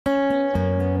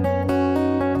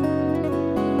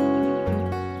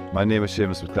My name is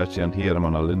Seamus McCletchy and here I'm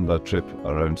on a Lindblad trip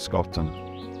around Scotland.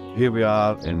 Here we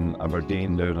are in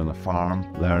Aberdeen down on a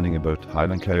farm, learning about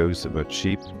Highland cows, about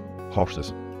sheep,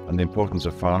 horses, and the importance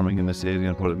of farming in this area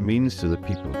and what it means to the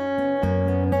people.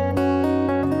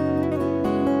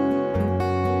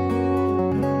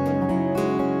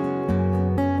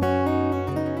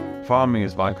 Farming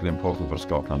is vitally important for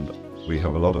Scotland. We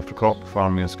have a lot of crop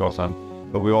farming in Scotland,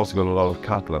 but we also got a lot of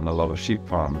cattle and a lot of sheep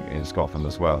farming in Scotland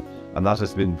as well. And that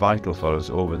has been vital for us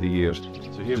over the years.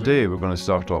 So today we're going to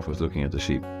start off with looking at the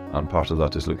sheep. And part of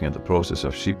that is looking at the process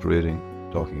of sheep rearing,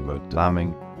 talking about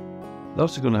lambing. We're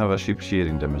also going to have a sheep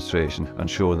shearing demonstration and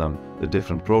show them the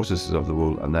different processes of the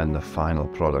wool and then the final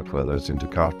product, whether it's into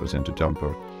carpet, into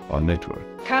jumper or knitwear.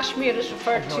 Cashmere is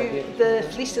referred to the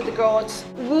fleece of the gods.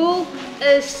 Wool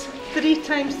is 3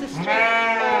 times the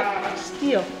strength of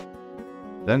steel.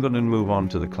 Then going to move on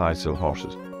to the Clydesdale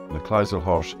horses. The Clydesdale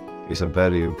horse is a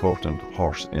very important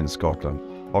horse in Scotland.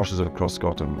 Horses across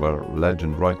Scotland were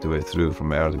legend right the way through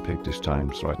from early Pictish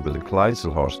times, right? But the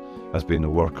Clydesdale horse has been a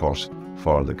workhorse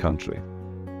for the country.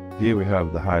 Here we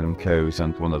have the Highland cows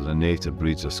and one of the native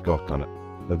breeds of Scotland.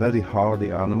 They're very hardy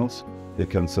animals. They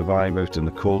can survive out in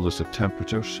the coldest of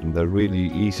temperatures and they're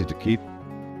really easy to keep.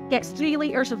 Gets 3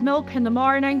 litres of milk in the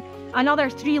morning, another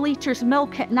 3 litres of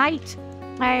milk at night,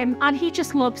 and he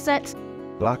just loves it.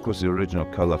 Black was the original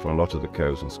colour for a lot of the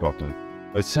cows in Scotland.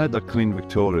 It's said that Queen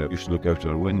Victoria used to look out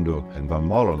her window in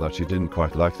Balmoral that she didn't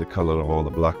quite like the colour of all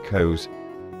the black cows,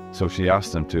 so she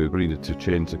asked them to agree to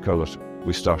change the colours.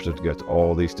 We started to get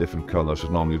all these different colours.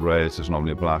 There's normally reds, there's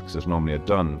normally blacks, there's normally a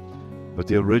dun, but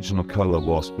the original colour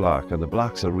was black, and the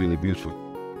blacks are really beautiful.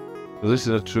 So this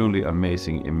is a truly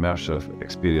amazing, immersive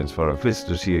experience for our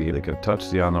visitors here. They can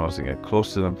touch the animals, they get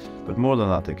close to them, but more than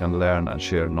that, they can learn and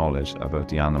share knowledge about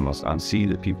the animals and see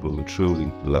the people who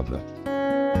truly love them.